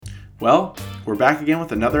Well, we're back again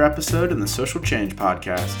with another episode in the Social Change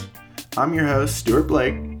Podcast. I'm your host, Stuart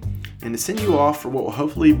Blake, and to send you off for what will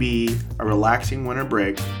hopefully be a relaxing winter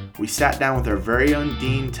break, we sat down with our very own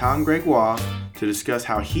Dean, Tom Gregoire, to discuss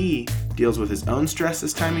how he deals with his own stress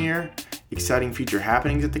this time of year, exciting future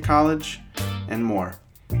happenings at the college, and more.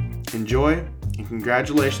 Enjoy, and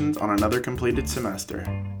congratulations on another completed semester.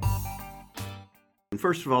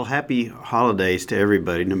 First of all, happy holidays to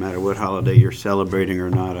everybody, no matter what holiday you're celebrating or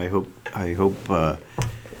not. I hope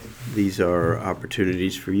these are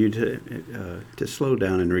opportunities for you to slow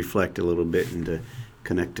down and reflect a little bit and to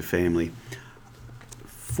connect to family.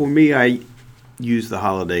 For me, I use the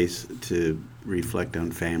holidays to reflect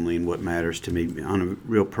on family and what matters to me on a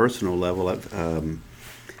real personal level.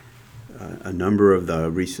 A number of the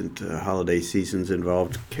recent holiday seasons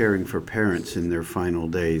involved caring for parents in their final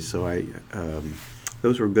days, so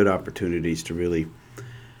those were good opportunities to really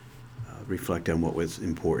reflect on what was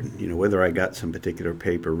important. You know, whether I got some particular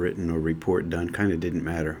paper written or report done kind of didn't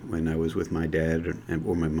matter when I was with my dad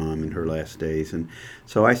or my mom in her last days. And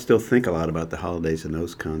so I still think a lot about the holidays in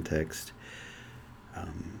those contexts.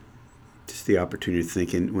 Just the opportunity to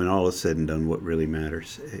think when all is said and done what really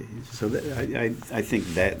matters. So I think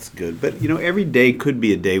that's good. But, you know, every day could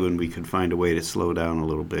be a day when we could find a way to slow down a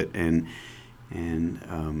little bit and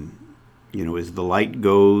you know, as the light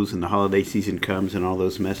goes and the holiday season comes and all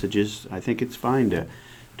those messages, I think it's fine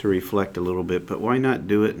to reflect a little bit. But why not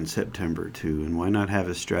do it in September, too? And why not have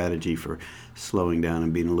a strategy for slowing down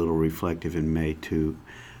and being a little reflective in May, too?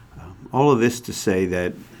 All of this to say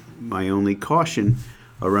that my only caution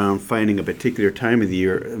around finding a particular time of the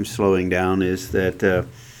year I'm slowing down is that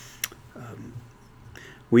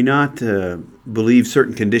we not believe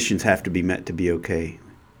certain conditions have to be met to be okay.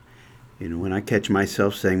 You know, when I catch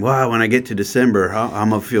myself saying, "Wow, when I get to December,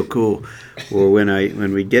 I'm gonna feel cool," or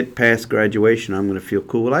when we get past graduation, I'm gonna feel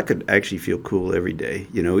cool. Well, I could actually feel cool every day.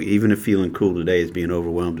 You know, even if feeling cool today is being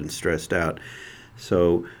overwhelmed and stressed out.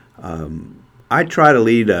 So I try to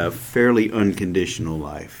lead a fairly unconditional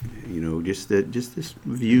life. You know, just this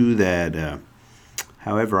view that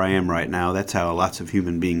however I am right now, that's how lots of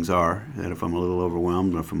human beings are. That if I'm a little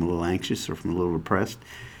overwhelmed, or if I'm a little anxious, or if I'm a little depressed,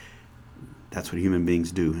 that's what human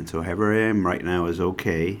beings do. And so however I am right now is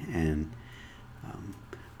okay. And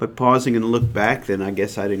but pausing and look back, then I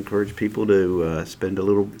guess I'd encourage people to spend a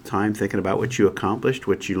little time thinking about what you accomplished,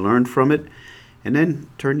 what you learned from it, and then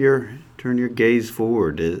turn your gaze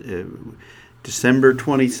forward. December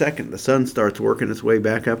 22nd, the sun starts working its way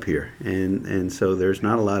back up here. And so there's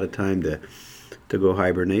not a lot of time to go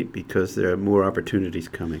hibernate because there are more opportunities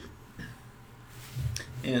coming.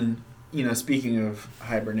 And you know, speaking of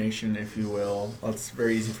hibernation, if you will, it's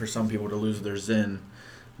very easy for some people to lose their zen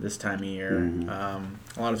this time of year.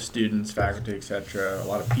 Mm-hmm. A lot of students, faculty, etc., a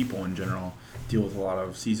lot of people in general deal with a lot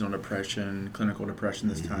of seasonal depression, clinical depression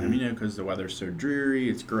this time, you know, because the weather's so dreary,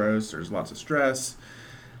 it's gross, there's lots of stress.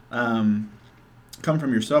 Come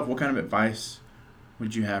from yourself, what kind of advice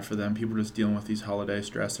would you have for them, people just dealing with these holiday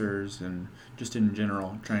stressors and just in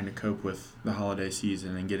general trying to cope with the holiday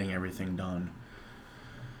season and getting everything done?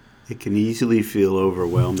 It can easily feel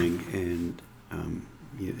overwhelming, and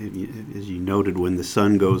as you noted, when the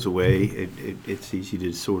sun goes away, it's easy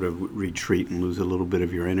to sort of retreat and lose a little bit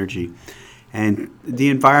of your energy. And the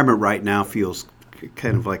environment right now feels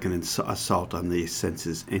kind of like an assault on the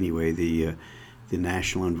senses anyway. The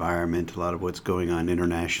national environment, a lot of what's going on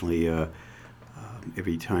internationally.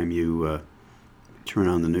 Every time you turn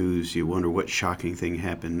on the news, you wonder what shocking thing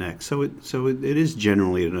happened next. So it is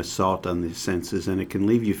generally an assault on the senses, and it can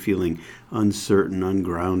leave you feeling uncertain,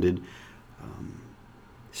 ungrounded,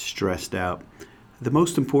 stressed out. The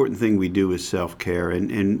most important thing we do is self-care,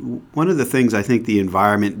 and one of the things I think the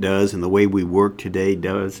environment does and the way we work today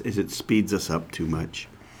does is it speeds us up too much.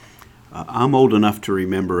 I'm old enough to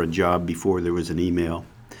remember a job before there was an email.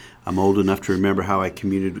 I'm old enough to remember how I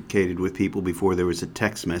communicated with people before there was a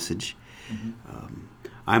text message. Mm-hmm.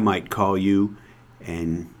 I might call you,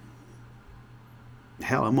 and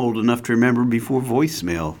hell, I'm old enough to remember before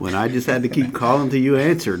voicemail, when I just had to keep calling till you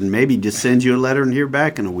answered, and maybe just send you a letter and hear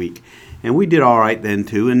back in a week. And we did all right then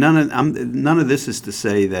too. And none of this is to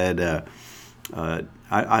say that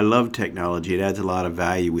I love technology. It adds a lot of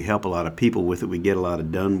value. We help a lot of people with it. We get a lot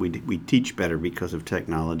of done. We teach better because of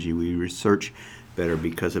technology. We research better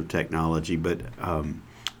because of technology. But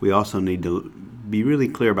we also need to be really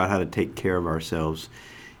clear about how to take care of ourselves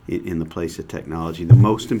in the place of technology. The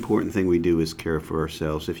most important thing we do is care for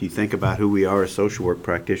ourselves. If you think about who we are as social work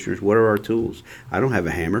practitioners, what are our tools? I don't have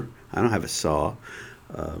a hammer. I don't have a saw.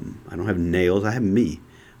 I don't have nails. I have me.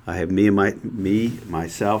 I have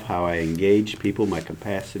myself, how I engage people, my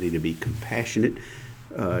capacity to be compassionate,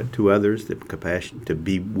 to others, the compassion to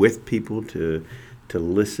be with people, to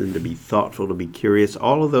listen, to be thoughtful, to be curious.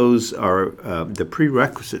 All of those are the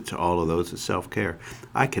prerequisite to all of those is self-care.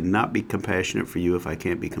 I cannot be compassionate for you if I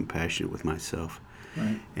can't be compassionate with myself.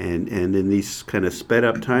 Right. And in these kind of sped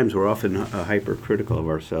up times, we're often hypercritical of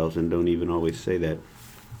ourselves and don't even always say that.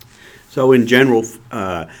 So in general,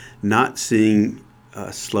 not seeing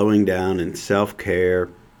slowing down and self-care,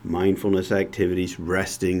 mindfulness activities,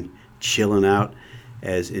 resting, chilling out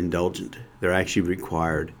as indulgent. They're actually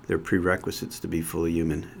required. They're prerequisites to be fully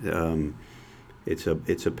human. It's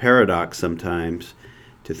a paradox sometimes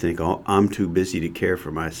to think, oh, I'm too busy to care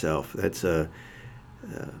for myself. It's an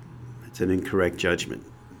incorrect judgment.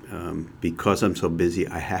 Because I'm so busy,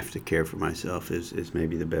 I have to care for myself is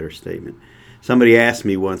maybe the better statement. Somebody asked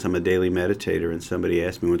me once, I'm a daily meditator, and somebody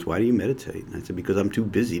asked me once, why do you meditate? And I said, because I'm too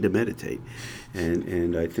busy to meditate.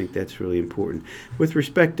 And I think that's really important. With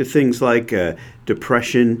respect to things like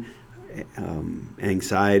depression,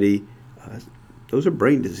 anxiety, those are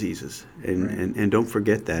brain diseases. And don't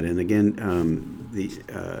forget that. And again,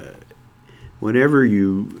 whenever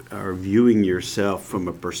you are viewing yourself from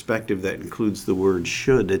a perspective that includes the word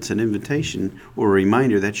should, it's an invitation or a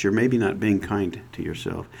reminder that you're maybe not being kind to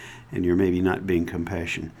yourself and you're maybe not being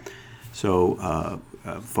compassionate. So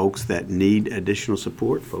folks that need additional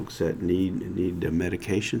support, folks that need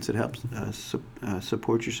medications that help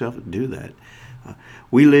support yourself, do that.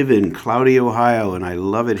 We live in cloudy Ohio, and I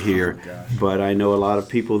love it here, but I know a lot of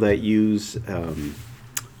people that use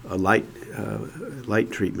light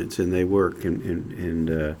treatments, and they work,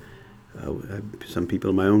 and some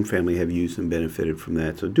people in my own family have used and benefited from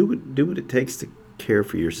that. So do what it takes to care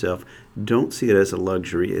for yourself. Don't see it as a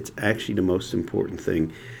luxury. It's actually the most important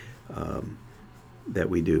thing that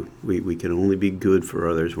we do. We can only be good for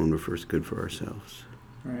others when we're first good for ourselves.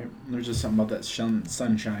 Right. There's just something about that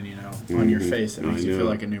sunshine, on your face that makes you feel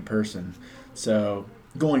like a new person. So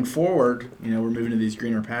going forward, we're moving to these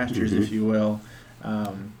greener pastures, if you will.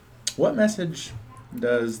 What message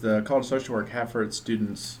does the College of Social Work have for its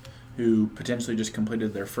students who potentially just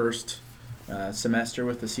completed their first semester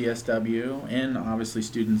with the CSW, and obviously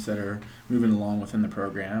students that are moving along within the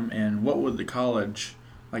program? And what would the college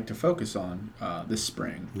like to focus on this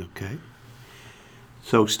spring? Okay.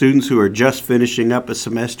 So students who are just finishing up a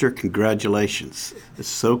semester, congratulations.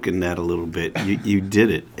 Soak in that a little bit. You did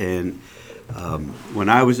it. And when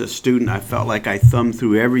I was a student, I felt like I thumbed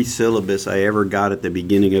through every syllabus I ever got at the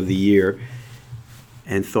beginning of the year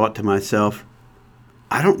and thought to myself,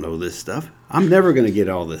 I don't know this stuff. I'm never going to get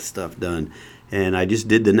all this stuff done. And I just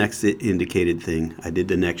did the next indicated thing. I did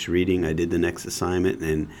the next reading. I did the next assignment.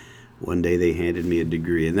 And one day they handed me a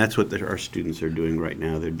degree. And that's what our students are doing right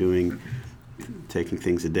now. They're taking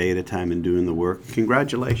things a day at a time and doing the work.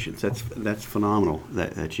 Congratulations. That's phenomenal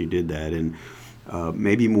that you did that. And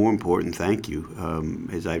maybe more important, thank you.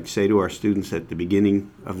 As I say to our students at the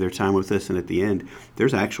beginning of their time with us and at the end,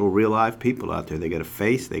 there's actual real live people out there. They got a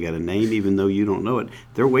face, they got a name, even though you don't know it.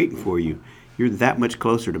 They're waiting for you. You're that much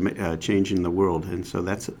closer to changing the world, and so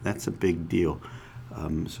that's a big deal.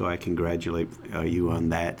 So I congratulate you on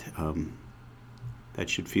that. That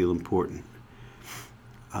should feel important.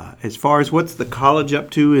 As far as what's the college up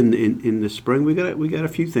to in the spring, we got a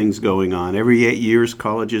few things going on. Every 8 years,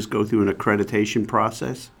 colleges go through an accreditation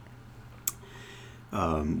process.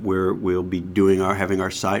 Where we'll be having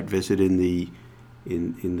our site visit in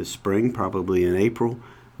the spring, probably in April.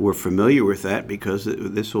 We're familiar with that because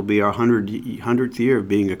this will be our 100th year of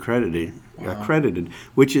being accredited. Wow. Accredited,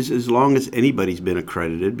 which is as long as anybody's been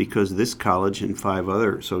accredited, because this college and 5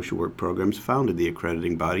 other social work programs founded the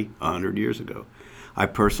accrediting body 100 years ago. I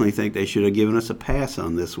personally think they should have given us a pass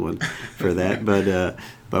on this one for that,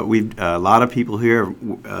 but we've a lot of people here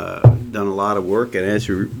have done a lot of work, and as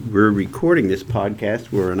we're recording this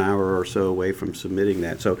podcast, we're an hour or so away from submitting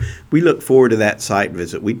that. So we look forward to that site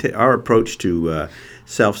visit. Our approach to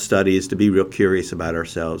self-study is to be real curious about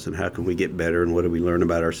ourselves and how can we get better and what do we learn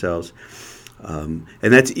about ourselves. And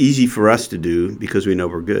that's easy for us to do because we know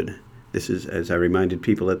we're good. This is, as I reminded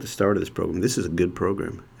people at the start of this program, this is a good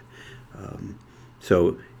program.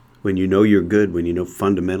 So when you know you're good, when you know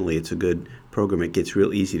fundamentally it's a good program, it gets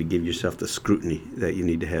real easy to give yourself the scrutiny that you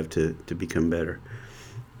need to have to become better.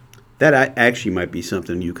 That actually might be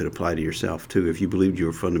something you could apply to yourself, too. If you believed you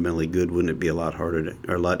were fundamentally good, wouldn't it be a lot harder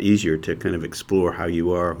or a lot easier to kind of explore how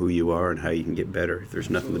you are, who you are, and how you can get better if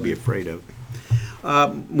there's nothing to be afraid of?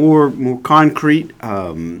 More concrete,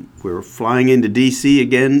 we're flying into D.C.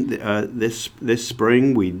 again this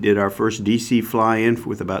spring. We did our first D.C. fly-in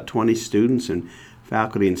with about 20 students and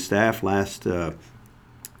faculty and staff last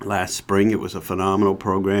spring. It was a phenomenal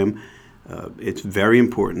program. It's very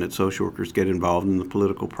important that social workers get involved in the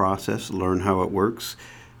political process, learn how it works.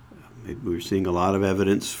 We're seeing a lot of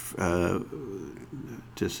evidence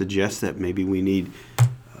to suggest that maybe we need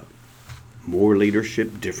more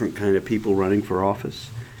leadership, different kind of people running for office.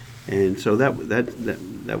 And so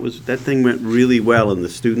that thing went really well, and the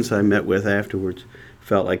students I met with afterwards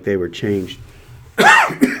felt like they were changed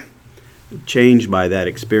by that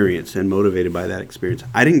experience and motivated by that experience.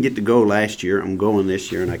 I didn't get to go last year. I'm going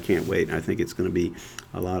this year, and I can't wait. And I think it's going to be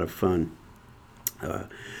a lot of fun.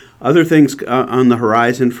 Other things on the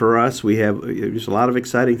horizon for us, there's a lot of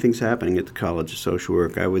exciting things happening at the College of Social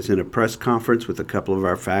Work. I was in a press conference with a couple of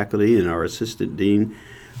our faculty and our assistant dean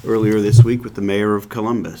earlier this week with the mayor of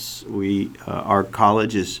Columbus. Our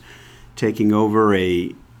college is taking over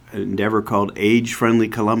an endeavor called Age-Friendly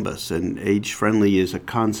Columbus, and age-friendly is a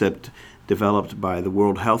concept developed by the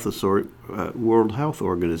World Health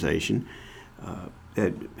Organization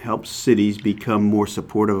that helps cities become more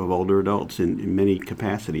supportive of older adults in many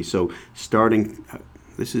capacities. So starting,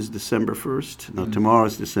 this is December 1st? No, tomorrow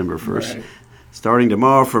is December 1st. Right. Starting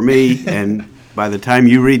tomorrow for me, and by the time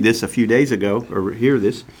you read this a few days ago, or hear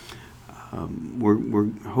this, we're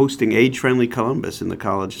hosting Age-Friendly Columbus in the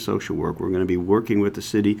College of Social Work. We're going to be working with the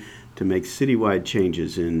city to make citywide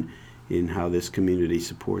changes in how this community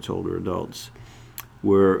supports older adults.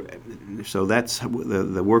 So that's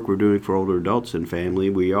the work we're doing for older adults and family.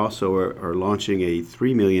 We also are launching a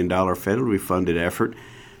 $3 million federally funded effort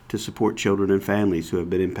to support children and families who have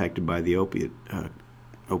been impacted by the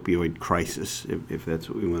opioid crisis, if that's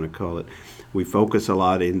what we want to call it. We focus a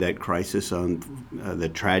lot in that crisis on the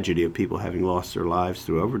tragedy of people having lost their lives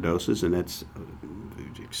through overdoses, and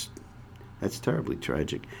that's terribly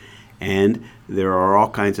tragic. And there are all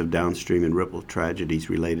kinds of downstream and ripple tragedies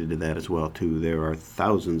related to that as well, too. There are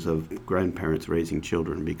thousands of grandparents raising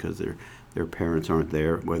children because their parents aren't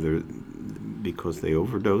there, whether because they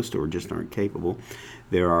overdosed or just aren't capable.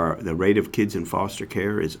 The rate of kids in foster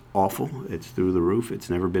care is awful. It's through the roof. It's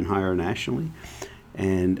never been higher nationally.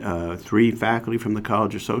 And 3 faculty from the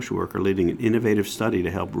College of Social Work are leading an innovative study to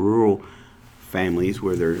help rural families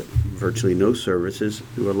where there are virtually no services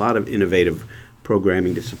do a lot of innovative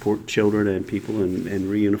programming to support children and people and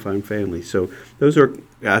reunifying families. So those are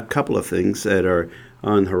a couple of things that are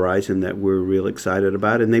on the horizon that we're real excited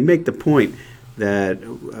about. And they make the point that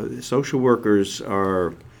social workers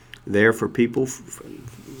are there for people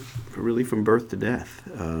really from birth to death.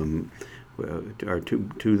 Two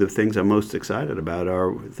of the things I'm most excited about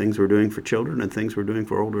are things we're doing for children and things we're doing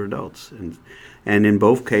for older adults. And in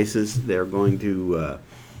both cases, they're going to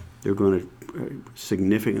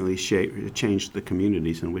significantly change the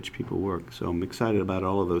communities in which people work. So I'm excited about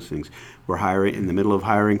all of those things. We're in the middle of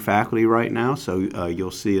hiring faculty right now, so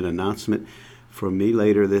you'll see an announcement from me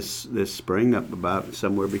later this spring up about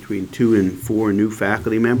somewhere between 2 and 4 new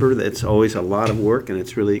faculty members. That's always a lot of work, and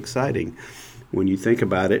it's really exciting. When you think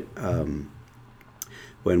about it,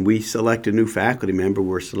 when we select a new faculty member,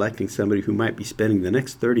 we're selecting somebody who might be spending the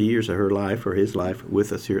next 30 years of her life or his life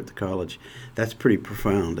with us here at the college. That's pretty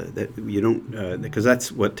profound. That you don't, because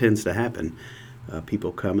that's what tends to happen.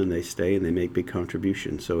 People come and they stay and they make big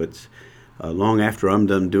contributions. So it's long after I'm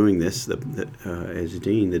done doing this, as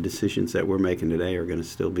dean, the decisions that we're making today are going to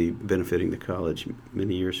still be benefiting the college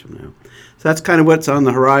many years from now. So that's kind of what's on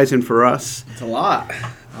the horizon for us. It's a lot.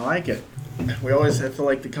 I like it. I feel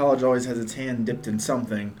like the college always has its hand dipped in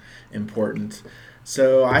something important.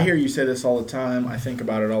 So I hear you say this all the time. I think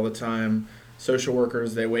about it all the time. Social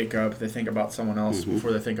workers, they wake up, they think about someone else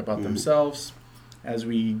before they think about themselves. As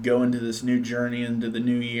we go into this new journey, into the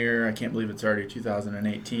new year, I can't believe it's already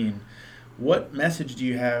 2018. What message do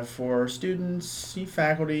you have for students,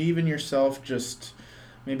 faculty, even yourself, just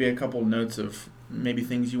maybe a couple notes of maybe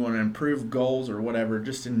things you want to improve, goals or whatever,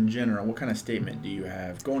 just in general? What kind of statement do you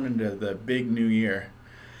have going into the big new year?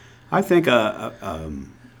 I think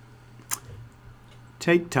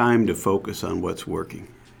take time to focus on what's working.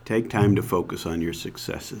 Take time to focus on your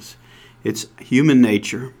successes. It's human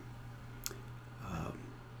nature,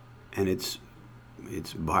 and it's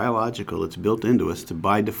biological. It's built into us to,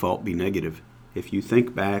 by default, be negative. If you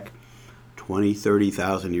think back 20,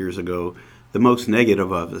 30,000 years ago, the most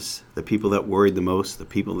negative of us, the people that worried the most, the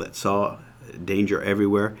people that saw danger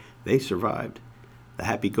everywhere, they survived. The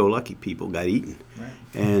happy-go-lucky people got eaten. Right.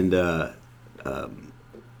 And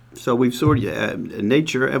so we've sort of,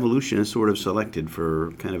 nature, evolution is sort of selected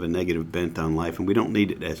for kind of a negative bent on life, and we don't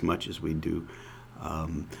need it as much as we do.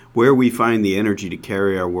 Where we find the energy to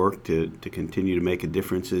carry our work, to continue to make a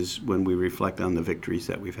difference, is when we reflect on the victories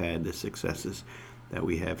that we've had, the successes that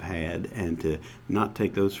we have had, and to not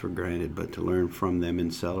take those for granted, but to learn from them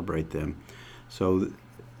and celebrate them. So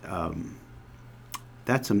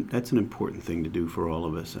that's an important thing to do for all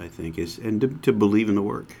of us, I think, and to believe in the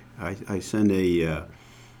work. I sent a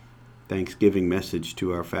Thanksgiving message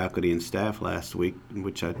to our faculty and staff last week, in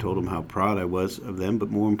which I told them how proud I was of them, but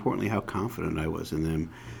more importantly, how confident I was in them.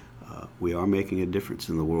 We are making a difference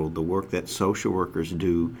in the world. The work that social workers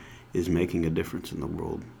do is making a difference in the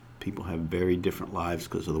world. People have very different lives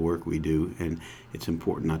because of the work we do, and it's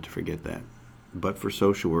important not to forget that. But for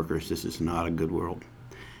social workers, this is not a good world.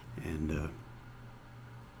 And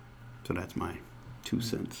so that's my 2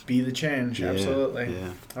 cents. Be the change, Yeah, absolutely.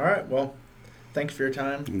 yeah. All right, well, thanks for your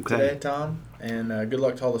time today, Tom, and good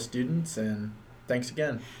luck to all the students, and thanks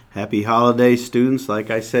again. Happy holidays, students. Like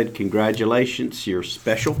I said, congratulations. You're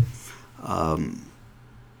special.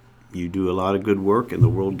 You do a lot of good work, and the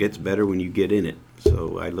world gets better when you get in it.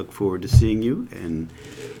 So I look forward to seeing you, and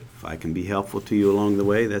if I can be helpful to you along the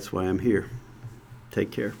way, that's why I'm here.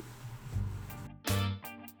 Take care.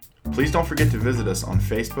 Please don't forget to visit us on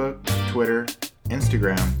Facebook, Twitter,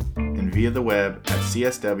 Instagram, and via the web at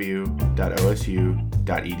csw.osu.edu.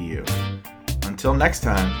 Until next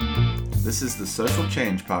time, this is the Social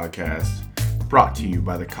Change Podcast, brought to you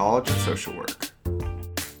by the College of Social Work.